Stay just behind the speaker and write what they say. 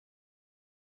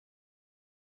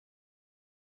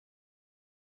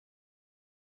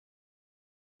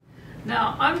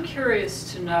Now, I'm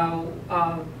curious to know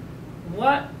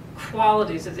what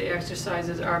qualities of the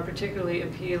exercises are particularly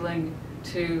appealing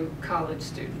to college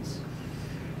students?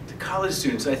 To college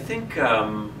students, I think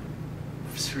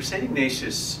for St.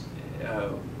 Ignatius,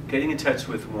 getting in touch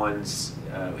with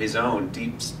his own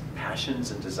deep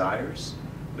passions and desires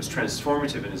was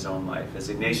transformative in his own life. As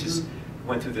Ignatius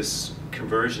went through this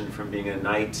conversion from being a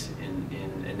knight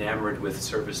enamored with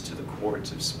service to the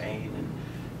courts of Spain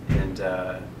and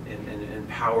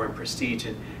power and prestige,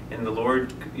 and the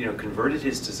Lord, converted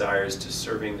his desires to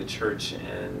serving the church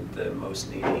and the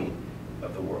most needy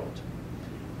of the world.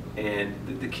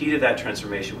 And the key to that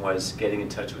transformation was getting in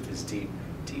touch with his deep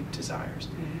desires.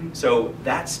 So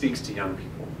that speaks to young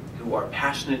people who are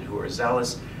passionate, who are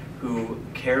zealous, who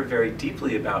care very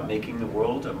deeply about making the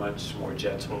world a much more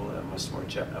gentle, a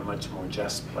much more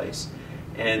just place.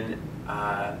 And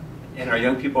our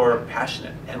young people are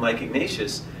passionate. And like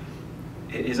Ignatius,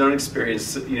 his own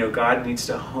experience, God needs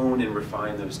to hone and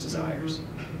refine those desires.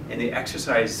 And the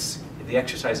exercises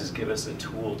give us a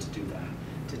tool to do that,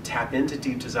 to tap into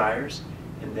deep desires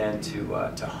and then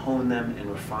to hone them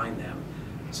and refine them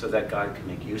so that God can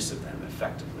make use of them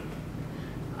effectively.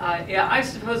 Yeah, I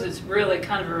suppose it's really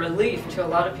kind of a relief to a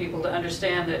lot of people to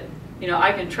understand that,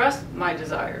 I can trust my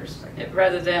desires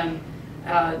rather than,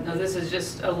 no, this is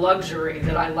just a luxury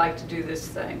that I like to do this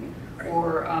thing.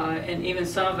 Or, and even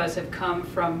some of us have come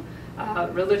from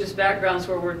religious backgrounds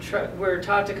where we're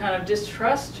taught to kind of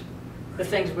distrust the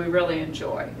things we really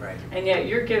enjoy. And yet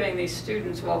you're giving these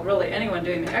students, well, really anyone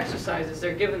doing the exercises,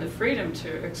 they're given the freedom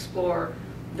to explore,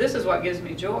 this is what gives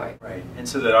me joy. And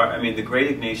so that the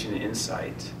great Ignatian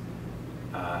insight,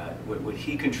 what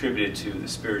he contributed to the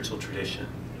spiritual tradition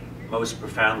most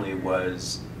profoundly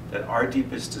was that our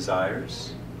deepest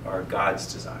desires are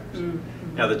God's desires.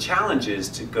 Now the challenge is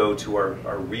to go to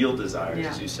our real desires,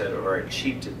 as you said, or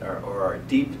our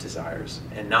deep desires,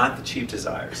 and not the cheap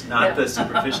desires, not the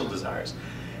superficial desires.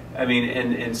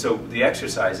 And so the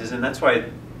exercises, and that's why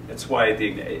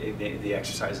the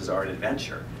exercises are an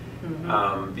adventure,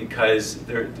 because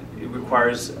it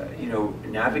requires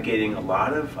navigating a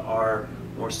lot of our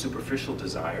more superficial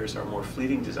desires, our more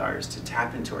fleeting desires, to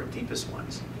tap into our deepest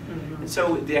ones. And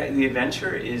so the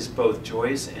adventure is both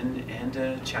joyous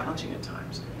and challenging at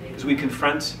times, because we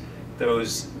confront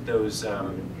those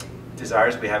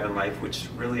desires we have in life which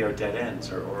really are dead ends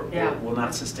or will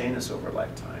not sustain us over a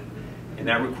lifetime. And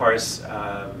that requires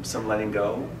some letting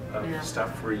go of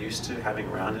stuff we're used to having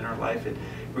around in our life. It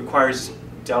requires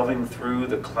delving through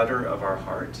the clutter of our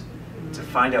heart to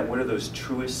find out what are those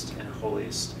truest and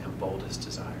holiest and boldest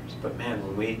desires. But man,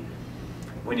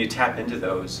 when you tap into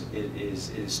those, it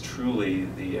is truly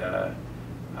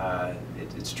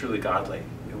it's truly godly.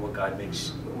 What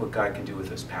God can do with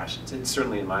those passions. And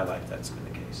certainly in my life, that's been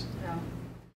the case. Yeah.